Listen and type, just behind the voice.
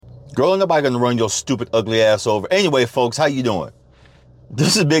Girl, nobody gonna run your stupid, ugly ass over. Anyway, folks, how you doing?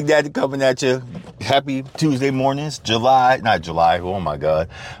 This is Big Daddy coming at you. Happy Tuesday mornings. Not July. Oh my God.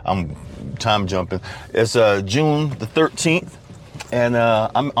 I'm time jumping. It's June the 13th, and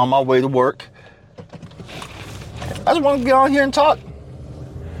I'm on my way to work. I just want to get on here and talk.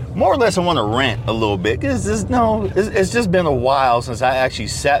 More or less, I want to rant a little bit. It's just been a while since I actually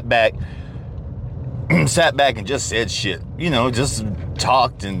sat back and just said shit. Just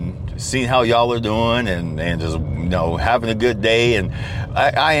talked and seen how y'all are doing and just, having a good day. And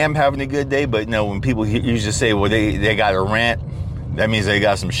I am having a good day, but, when people usually say, well, they got a rant, that means they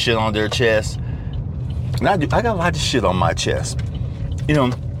got some shit on their chest. And I got a lot of shit on my chest.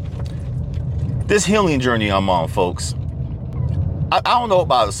 This healing journey I'm on, folks, I don't know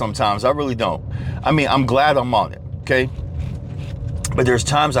about it sometimes. I really don't. I mean, I'm glad I'm on it, okay? But there's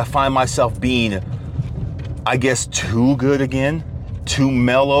times I find myself being, I guess, too good again, too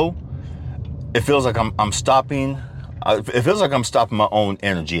mellow. It feels like I'm stopping. It feels like I'm stopping my own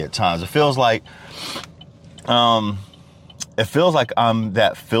energy at times. It feels like I'm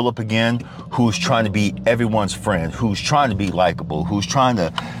that Philip again, who's trying to be everyone's friend, who's trying to be likable, who's trying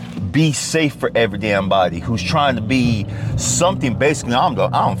to be safe for every damn body, who's trying to be something. Basically,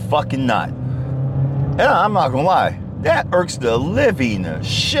 I'm fucking not. And I'm not gonna lie, that irks the living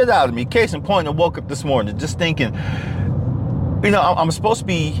shit out of me. Case in point, I woke up this morning just thinking, I'm supposed to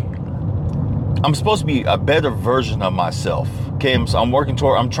be a better version of myself. Okay, I'm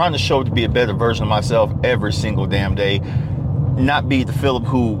trying to show to be a better version of myself every single damn day. Not be the Philip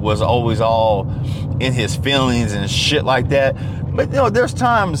who was always all in his feelings and shit like that. But there's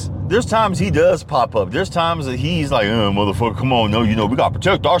times he does pop up. There's times that he's like, motherfucker, come on, we gotta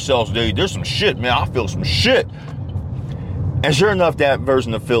protect ourselves today. There's some shit, man. I feel some shit. And sure enough, that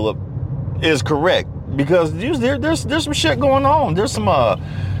version of Philip is correct, because there's some shit going on. There's some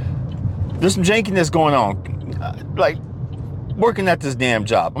jankiness going on. Like working at this damn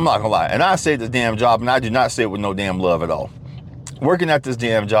job. I'm not gonna lie. And I say this damn job, and I do not say it with no damn love at all. Working at this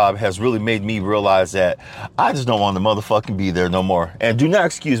damn job has really made me realize that I just don't want to motherfucking be there no more. And do not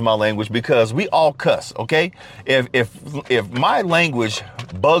excuse my language, because we all cuss, okay? If my language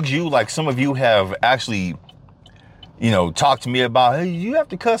bugs you, like some of you have actually, talked to me about, hey, you have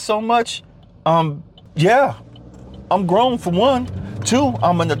to cuss so much. Yeah, I'm grown for one. Two,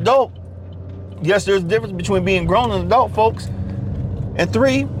 I'm an adult. Yes, there's a difference between being grown and adult, folks. And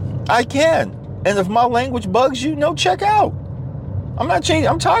three, I can. And if my language bugs you, check out. I'm not changing.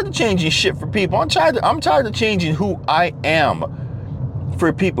 I'm tired of changing shit for people. I'm tired of changing who I am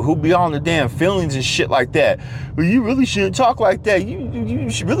for people who be on their damn feelings and shit like that. Well, you really shouldn't talk like that. You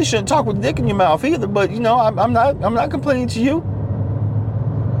really shouldn't talk with dick in your mouth either. But I'm not complaining to you,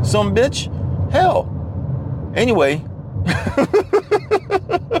 some bitch. Hell. Anyway.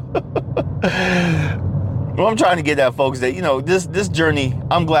 Well, I'm trying to get at, folks, that this journey,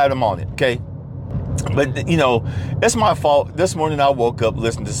 I'm glad I'm on it. Okay. But, it's my fault. This morning I woke up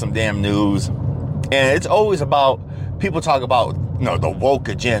listening to some damn news, and it's always about, people talk about, the woke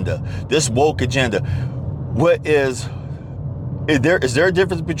agenda, this woke agenda. Is there a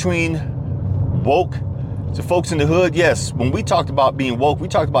difference between woke to folks in the hood? Yes. When we talked about being woke, we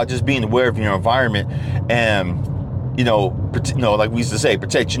talked about just being aware of your environment and, like we used to say,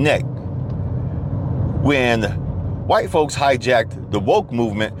 protect your neck. When white folks hijacked the woke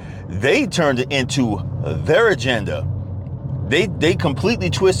movement, they turned it into their agenda. They completely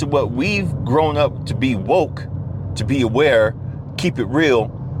twisted what we've grown up to be woke, to be aware, keep it real,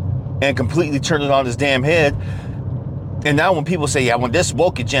 and completely turned it on his damn head. And now when people say, yeah, when this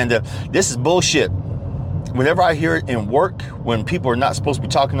woke agenda, this is bullshit. Whenever I hear it in work, when people are not supposed to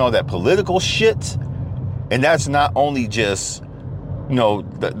be talking all that political shit, and that's not only just,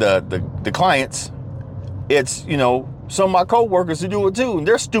 the clients, it's, some of my coworkers who do it too, and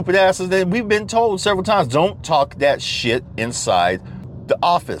they're stupid asses. That we've been told several times, don't talk that shit inside the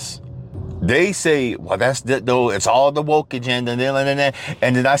office. They say, well, it's all the woke agenda, and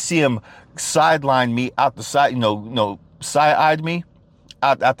then I see them sideline me out the side, side-eyed me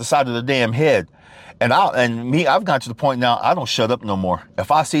out the side of the damn head. And I've gotten to the point now, I don't shut up no more.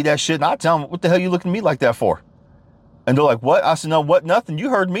 If I see that shit, and I tell them, what the hell you looking at me like that for? And they're like, what? I said, no, what? Nothing. You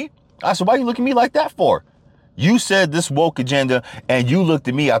heard me. I said, why are you looking at me like that for? You said this woke agenda, and you looked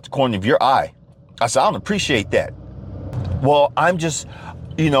at me out the corner of your eye. I said, I don't appreciate that. Well, I'm just,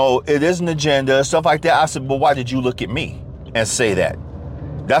 it is an agenda, stuff like that. I said, well, why did you look at me and say that?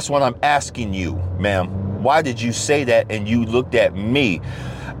 That's what I'm asking you, ma'am. Why did you say that and you looked at me?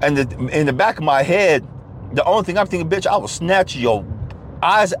 And in the back of my head, the only thing I'm thinking, bitch, I will snatch your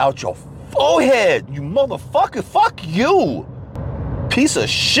eyes out your forehead, you motherfucker. Fuck you. piece of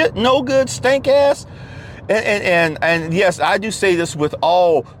shit, no good, stank ass. And yes, I do say this with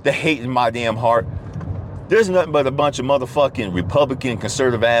all the hate in my damn heart. There's nothing but a bunch of motherfucking Republican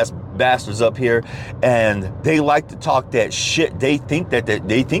conservative ass bastards up here, and they like to talk that shit. They think that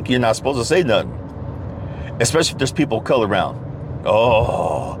they think you're not supposed to say nothing, especially if there's people of color around.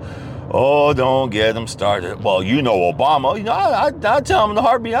 Oh, don't get them started. Well, you know Obama. You know, I tell them in the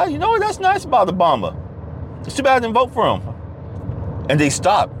heartbeat. You know what? That's nice about Obama. It's too bad I didn't vote for him. And they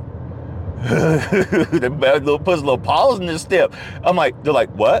stop. They puts a little pause in their step. They're like,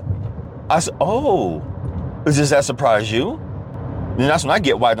 what? I said, oh, does that surprise you? And that's when I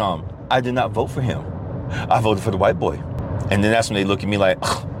get white on. I did not vote for him. I voted for the white boy. And then that's when they look at me like,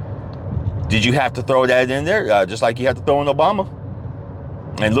 did you have to throw that in there? Just like you had to throw in Obama?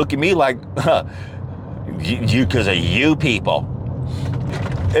 And look at me like, you because of you people.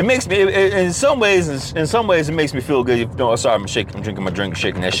 It makes me, in some ways, it makes me feel good. Sorry, I'm drinking my drink,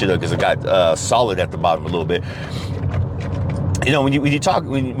 shaking that shit up because it got solid at the bottom a little bit. You know,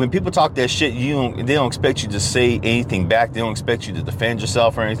 when people talk that shit, they don't expect you to say anything back. They don't expect you to defend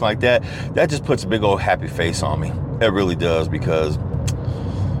yourself or anything like that. That just puts a big old happy face on me. It really does, because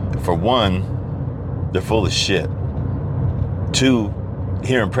for one, they're full of shit. Two,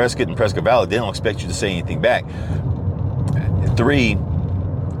 here in Prescott and Prescott Valley, they don't expect you to say anything back. Three,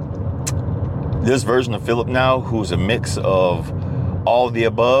 this version of Philip now, who's a mix of all of the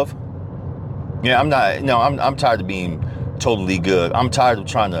above. Yeah, I'm tired of being totally good. I'm tired of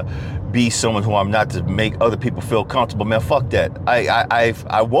trying to be someone who I'm not to make other people feel comfortable. Man, fuck that.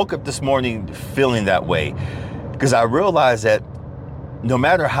 I woke up this morning feeling that way, because I realized that no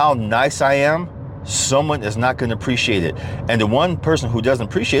matter how nice I am, someone is not going to appreciate it. And the one person who doesn't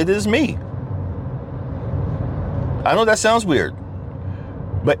appreciate it is me. I know that sounds weird,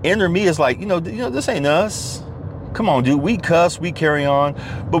 but inner me is like, this ain't us. Come on, dude. We cuss, we carry on,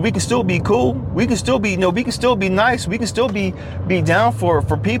 but we can still be cool. We can still be, we can still be nice. We can still be down for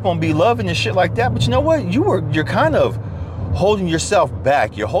people and be loving and shit like that. But you know what? You're kind of holding yourself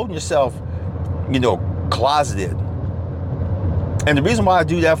back. You're holding yourself, closeted. And the reason why I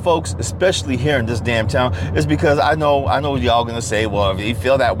do that, folks, especially here in this damn town, is because I know y'all gonna say, well, if you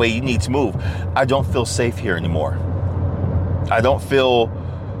feel that way, you need to move. I don't feel safe here anymore. I don't feel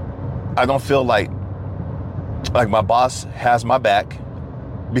like my boss has my back,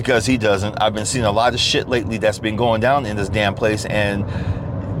 because he doesn't. I've been seeing a lot of shit lately that's been going down in this damn place, and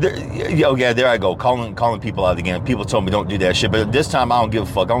there I go, calling people out again. People told me don't do that shit, but this time I don't give a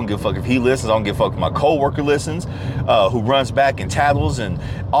fuck. I don't give a fuck if he listens. I don't give a fuck if my coworker listens, who runs back and tattles and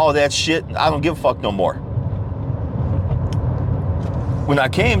all that shit. I don't give a fuck no more. When I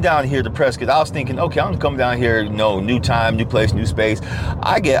came down here to Prescott, I was thinking, okay, I'm gonna come down here, new time, new place, new space.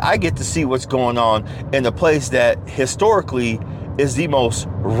 I get to see what's going on in a place that historically is the most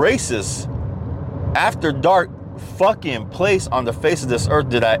racist after dark fucking place on the face of this earth.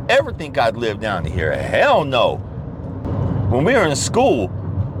 Did I ever think I'd live down here? Hell no. When we were in school,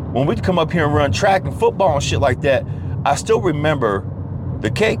 when we'd come up here and run track and football and shit like that, I still remember the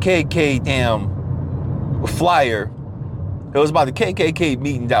KKK damn flyer. It was about the KKK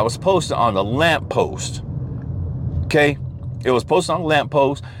meeting that was posted on the lamppost. Okay? It was posted on the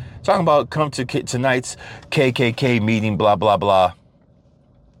lamppost, talking about come to tonight's KKK meeting, blah, blah, blah.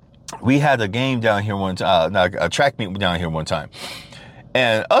 We had a game down here one time, a track meet down here one time.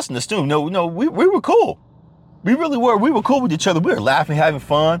 And us in the student, we were cool. We really were. We were cool with each other. We were laughing, having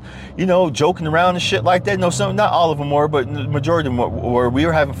fun, joking around and shit like that. Not all of them were, but the majority of them were. We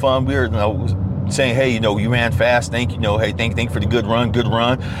were having fun. We were, saying, hey, you ran fast. Thank you. Hey, thank you for the good run.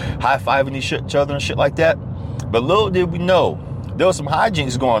 High-fiving each other and shit like that. But little did we know, there was some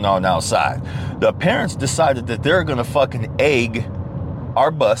hijinks going on outside. The parents decided that they're going to fucking egg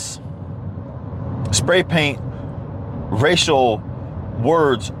our bus, spray paint racial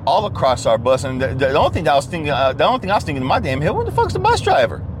words all across our bus. And the only thing I was thinking in my damn head, what the fuck's the bus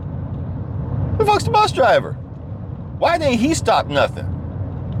driver? Why didn't he stop nothing?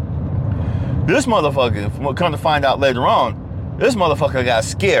 This motherfucker, come to find out later on, this motherfucker got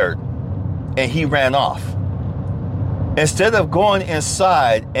scared and he ran off. Instead of going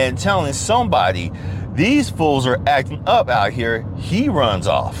inside and telling somebody, these fools are acting up out here, he runs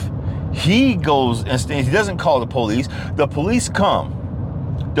off. He goes and he doesn't call the police. The police come.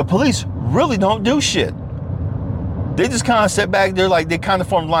 The police really don't do shit. They just kind of sit back there, like they kind of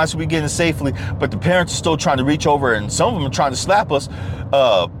form the line so we get in safely, but the parents are still trying to reach over, and some of them are trying to slap us.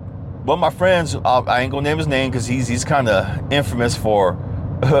 One of my friends, I ain't gonna name his name because he's kind of infamous for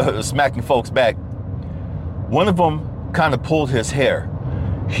smacking folks back. One of them kind of pulled his hair.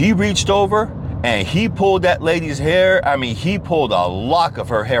 He reached over And he pulled that lady's hair. I mean, he pulled a lock of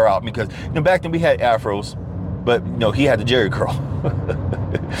her hair out because, you know, back then we had afros, but you know, he had the Jerry curl.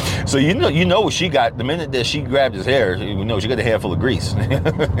 So you know what she got the minute that she grabbed his hair. You know, she got a handful of grease.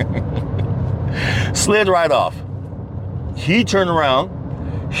 Slid right off. He turned around.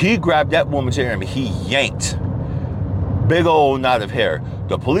 He grabbed that woman's hair and he yanked. Big old knot of hair.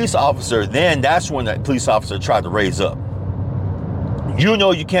 The police officer, then that's when that police officer tried to raise up. You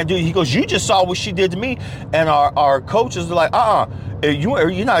know you can't do it. He goes, you just saw what she did to me. And our coaches are like,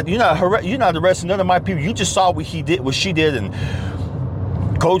 you're not arresting none of my people. You just saw what she did. And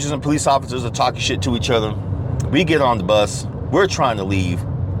coaches and police officers are talking shit to each other. We get on the bus. We're trying to leave.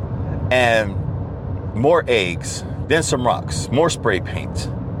 And more eggs, then some rocks, more spray paint.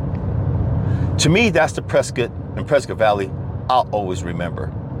 To me, that's the Prescott and Prescott Valley I'll always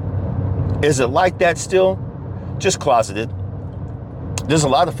remember. Is it like that still? Just closeted. There's a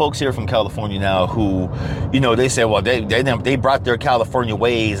lot of folks here from California now who, you know, they say, well, they brought their California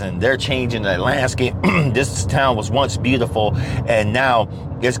ways and they're changing the landscape. This town was once beautiful and now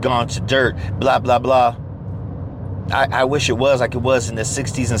it's gone to dirt, blah, blah, blah. I wish it was like it was in the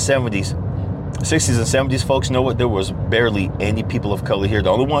 60s and 70s. 60s and 70s, folks, know what? There was barely any people of color here.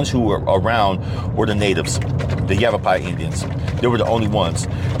 The only ones who were around were the natives, the Yavapai Indians. They were the only ones.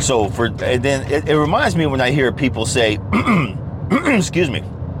 And then it reminds me when I hear people say, excuse me,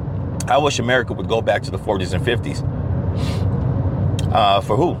 I wish America would go back to the 40s and 50s.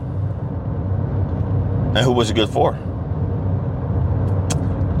 For who? And who was it good for?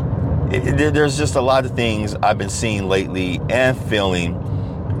 There's just a lot of things I've been seeing lately and feeling.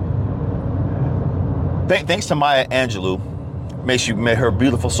 Thanks to Maya Angelou. May her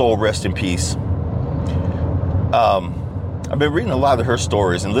beautiful soul rest in peace. I've been reading a lot of her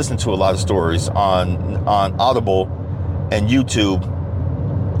stories and listening to a lot of stories on Audible and YouTube,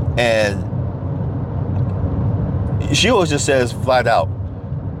 and she always just says flat out,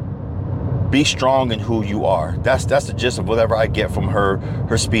 be strong in who you are. That's the gist of whatever I get from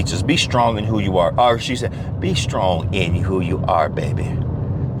her speeches. Be strong in who you are. Or she said, be strong in who you are, baby.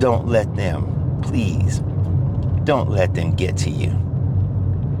 Don't let them, please, don't let them get to you.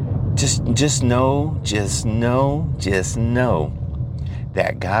 Just know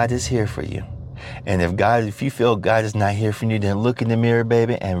that God is here for you. And if you feel God is not here for you, then look in the mirror,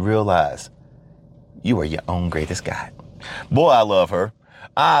 baby, and realize you are your own greatest God. Boy, I love her.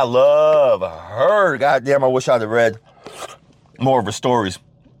 I love her. God damn, I wish I'd have read more of her stories.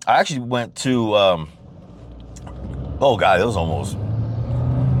 I actually went to, it was almost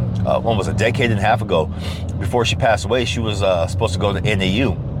a decade and a half ago. Before she passed away, she was supposed to go to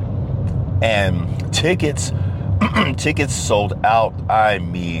NAU. And tickets sold out, I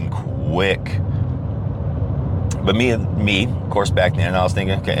mean, quick. But me, of course, back then, I was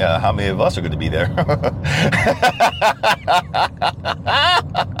thinking, okay, how many of us are going to be there?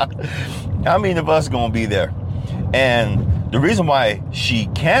 How many of us going to be there? And the reason why she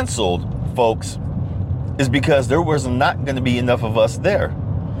canceled, folks, is because there was not going to be enough of us there.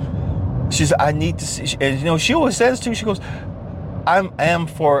 She said, I need to see, and you know, she always says too, she goes, I'm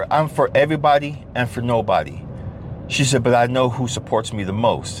for everybody and for nobody. She said, but I know who supports me the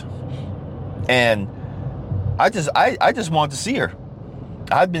most. And I just wanted to see her.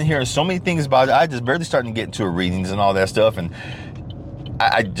 I've been hearing so many things about it. I just barely starting to get into her readings and all that stuff. And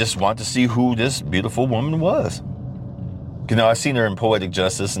I just want to see who this beautiful woman was. You know, I've seen her in Poetic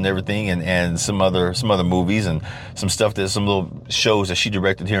Justice and everything, and some other movies and some little shows that she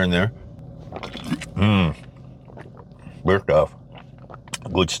directed here and there. Weird stuff.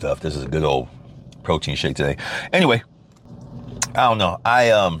 Good stuff. This is a good old protein shake today. Anyway, I don't know.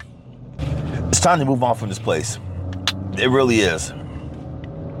 It's time to move on from this place. It really is.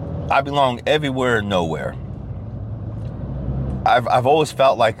 I belong everywhere and nowhere. I've always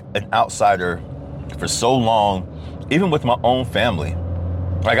felt like an outsider for so long, even with my own family.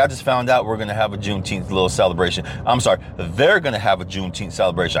 Like, I just found out we're going to have a Juneteenth little celebration. I'm sorry, they're going to have a Juneteenth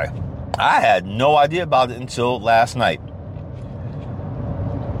celebration. I had no idea about it until last night.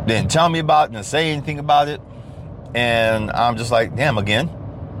 They didn't tell me about it, didn't say anything about it. And I'm just like, damn, again.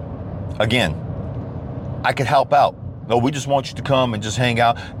 I could help out. No, we just want you to come and just hang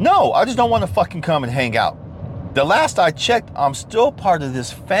out. No, I just don't want to fucking come and hang out. The last I checked, I'm still part of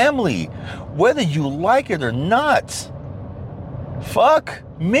this family, whether you like it or not. Fuck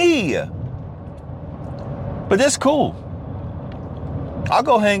me. But it's cool. I'll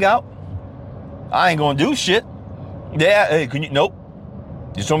go hang out. I ain't gonna do shit. Yeah, hey, nope.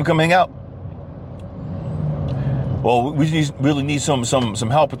 You just want me to come hang out? Well, we really need some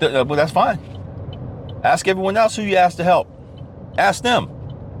help with that. Well, that's fine. Ask everyone else who you asked to help. Ask them.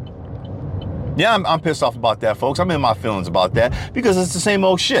 Yeah, I'm pissed off about that, folks. I'm in my feelings about that because it's the same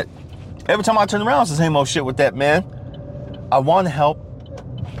old shit. Every time I turn around, it's the same old shit with that, man. I want to help.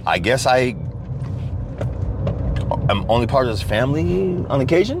 I guess I am only part of his family on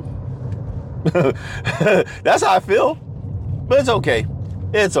occasion. That's how I feel. But it's okay.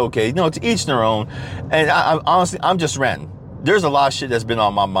 It's okay. You know, to each their own. And I honestly, I'm just ranting. There's a lot of shit that's been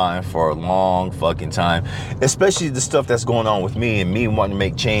on my mind for a long fucking time, especially the stuff that's going on with me and me wanting to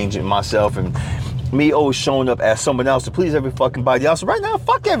make change in myself and me always showing up as someone else to please every fucking body else. Right now,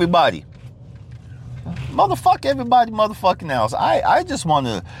 fuck everybody. Motherfuck everybody motherfucking else. I just want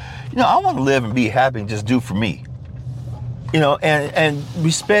to, you know, I want to live and be happy and just do for me. You know, and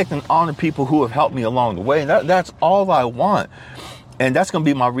respect and honor people who have helped me along the way. And that's all I want. And that's going to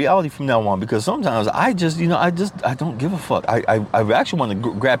be my reality from now on, because sometimes I just, you know, I don't give a fuck. I actually want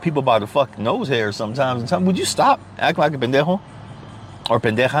to grab people by the fucking nose hair sometimes and tell them, would you stop acting like a pendejo or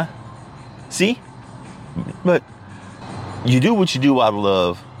pendeja? See? But you do what you do out of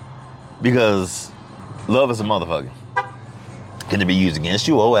love, because love is a motherfucker. Can it be used against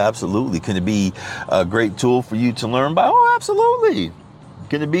you? Oh, absolutely. Can it be a great tool for you to learn by? Oh, absolutely.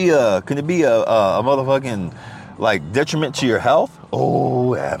 Can it be a motherfucking like detriment to your health?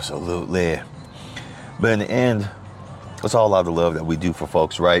 Oh, absolutely. But in the end, it's all out of love that we do for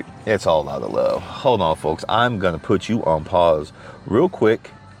folks, right? It's all out of love. Hold on, folks. I'm going to put you on pause real quick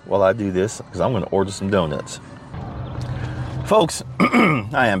while I do this, because I'm going to order some donuts. Folks,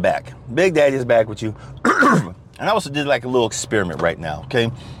 I am back. Big Daddy is back with you. And I also did like a little experiment right now, okay?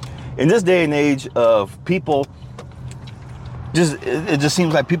 In this day and age of people, it just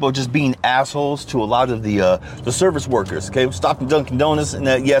seems like people are just being assholes to a lot of the service workers, okay? Stop and Dunkin' Donuts, and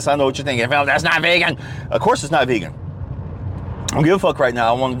yes, I know what you're thinking. Well, that's not vegan. Of course it's not vegan. I don't give a fuck right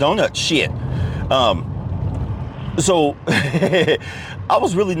now. I want a donut. Shit. So I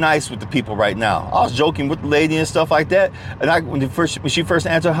was really nice with the people right now. I was joking with the lady and stuff like that. And when she first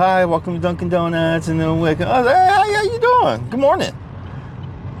answered, "Hi, welcome to Dunkin' Donuts," and then I was like, "Hey, how you doing? Good morning."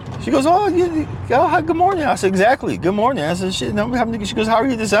 She goes, "Oh, hi, good morning." I said, "Exactly, good morning." I said, "Shit, no, she goes, how are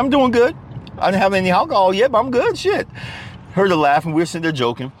you?" I said, "I'm doing good. I didn't have any alcohol yet, but I'm good." Shit. Heard her laughing. We were sitting there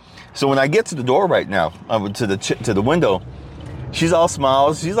joking. So when I get to the door right now, to the window, she's all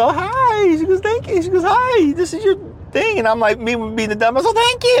smiles. She's all, "Hi." She goes, "Thank you." She goes, "Hi, this is your thing." And I'm like, me being the dumb, I said,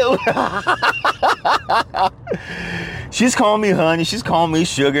 "Thank you." She's calling me honey. She's calling me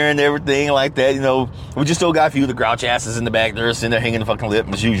sugar and everything like that. You know, we just still got a few of the grouch asses in the back there sitting there hanging the fucking lip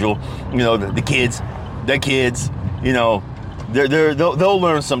as usual. You know, the kids, you know, they'll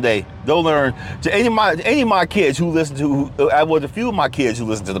learn someday. They'll learn. To any of my kids who listen to, a few of my kids who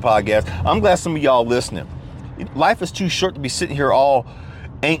listen to the podcast, I'm glad some of y'all listening. Life is too short to be sitting here all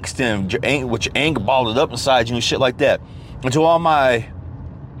angst and with your anger bottled up inside you and shit like that. And to all my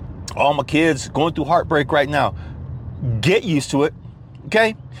kids going through heartbreak right now, get used to it,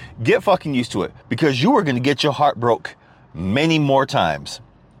 okay? Get fucking used to it, because you are going to get your heart broke many more times.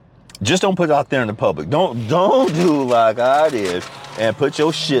 Just don't put it out there in the public. Don't do like I did and put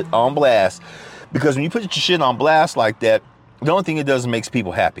your shit on blast, because when you put your shit on blast like that, the only thing it does is makes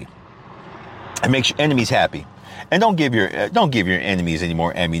people happy. It makes your enemies happy. And don't give your enemies any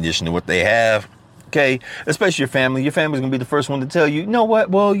more ammunition than what they have. Okay, especially your family. Your family's gonna be the first one to tell you, "You know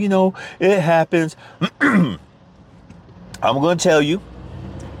what? Well, you know, it happens." I'm going to tell you,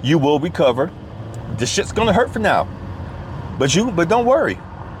 you will recover. This shit's going to hurt for now. But don't worry.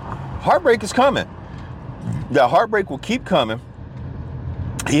 Heartbreak is coming. That heartbreak will keep coming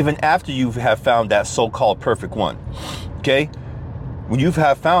even after you have found that so-called perfect one. Okay? When you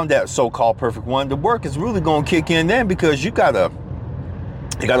have found that so-called perfect one, the work is really going to kick in then, because you got to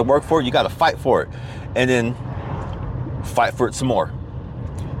work for it. You got to fight for it. And then fight for it some more.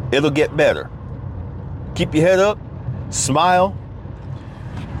 It'll get better. Keep your head up. Smile,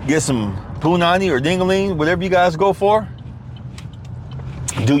 get some punani or dingaling, whatever you guys go for.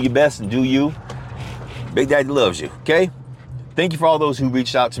 Do your best and do you. Big Daddy loves you, okay? Thank you for all those who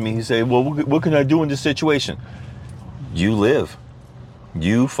reached out to me who say, "Well, what can I do in this situation?" You live.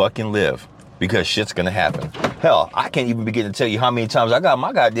 You fucking live, because shit's gonna happen. Hell, I can't even begin to tell you how many times I got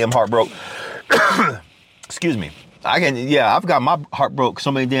my goddamn heart broke. Excuse me. I've got my heart broke so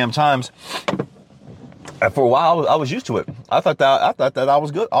many damn times. And for a while, I was used to it. I thought that I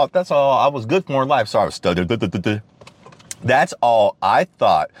was good. That's all I was good for in life. Sorry, stutter. That's all I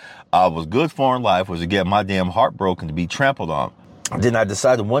thought I was good for in life, was to get my damn heart broken, to be trampled on. Then I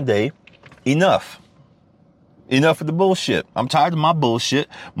decided one day, enough of the bullshit. I'm tired of my bullshit.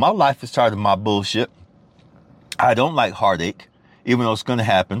 My life is tired of my bullshit. I don't like heartache, even though it's going to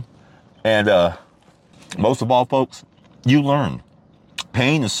happen. And most of all, folks, you learn.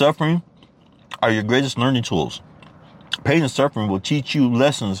 Pain and suffering are your greatest learning tools. Pain and suffering will teach you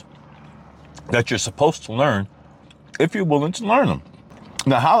lessons that you're supposed to learn if you're willing to learn them.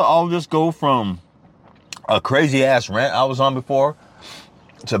 Now, how did all this go from a crazy ass rant I was on before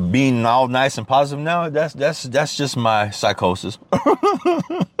to being all nice and positive now? That's just my psychosis.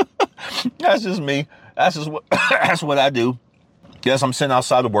 That's just me. That's just what that's what I do. Yes, I'm sitting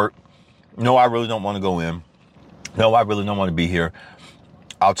outside of work. No, I really don't want to go in. No, I really don't want to be here.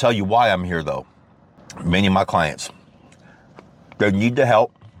 I'll tell you why I'm here though. Many of my clients, they need the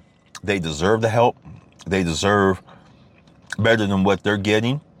help. They deserve the help. They deserve better than what they're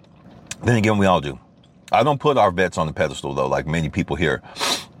getting. Then again, we all do. I don't put our vets on the pedestal though, like many people here.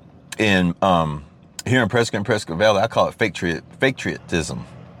 Here in Prescott Valley, I call it patriotism.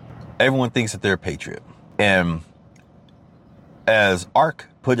 Everyone thinks that they're a patriot. And as Ark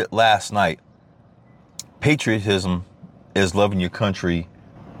put it last night, patriotism is loving your country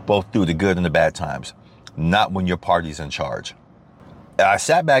both through the good and the bad times, not when your party's in charge. And I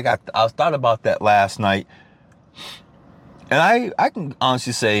sat back, I thought about that last night, and I can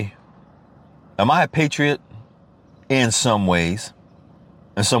honestly say, am I a patriot? In some ways,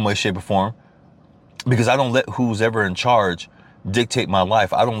 shape, or form, because I don't let who's ever in charge dictate my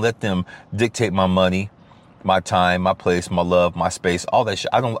life. I don't let them dictate my money, my time, my place, my love, my space, all that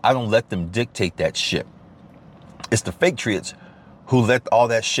shit. I don't let them dictate that shit. It's the patriots who let all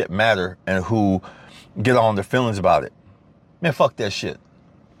that shit matter and who get on their feelings about it. Man, fuck that shit.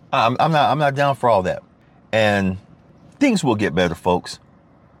 I'm not down for all that. And things will get better, folks.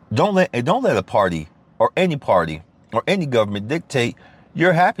 Don't let a party or any government dictate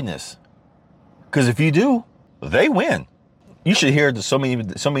your happiness. Because if you do, they win. You should hear so many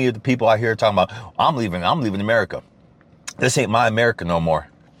of the people I hear talking about, I'm leaving America. This ain't my America no more.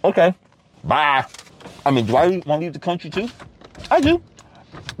 Okay, bye. I mean, do I want to leave the country too? I do,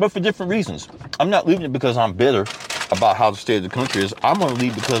 but for different reasons. I'm not leaving it because I'm bitter about how the state of the country is. I'm going to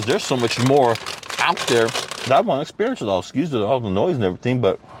leave because there's so much more out there that I want to experience it all. Excuse all the noise and everything,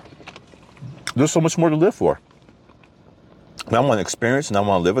 but there's so much more to live for. And I want to experience, and I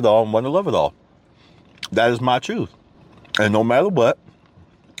want to live it all, and want to love it all. That is my truth. And no matter what,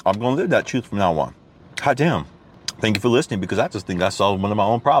 I'm going to live that truth from now on. God damn. Thank you for listening, because I just think I solved one of my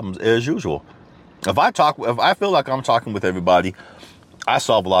own problems as usual. If I feel like I'm talking with everybody, I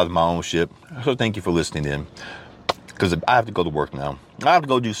solve a lot of my own shit. So thank you for listening in, because I have to go to work now. I have to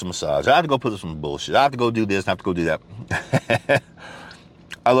go do some massage. I have to go put up some bullshit. I have to go do this. I have to go do that.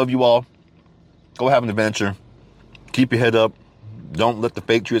 I love you all. Go have an adventure. Keep your head up. Don't let the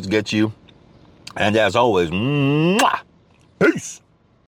patriots get you. And as always, mwah, peace.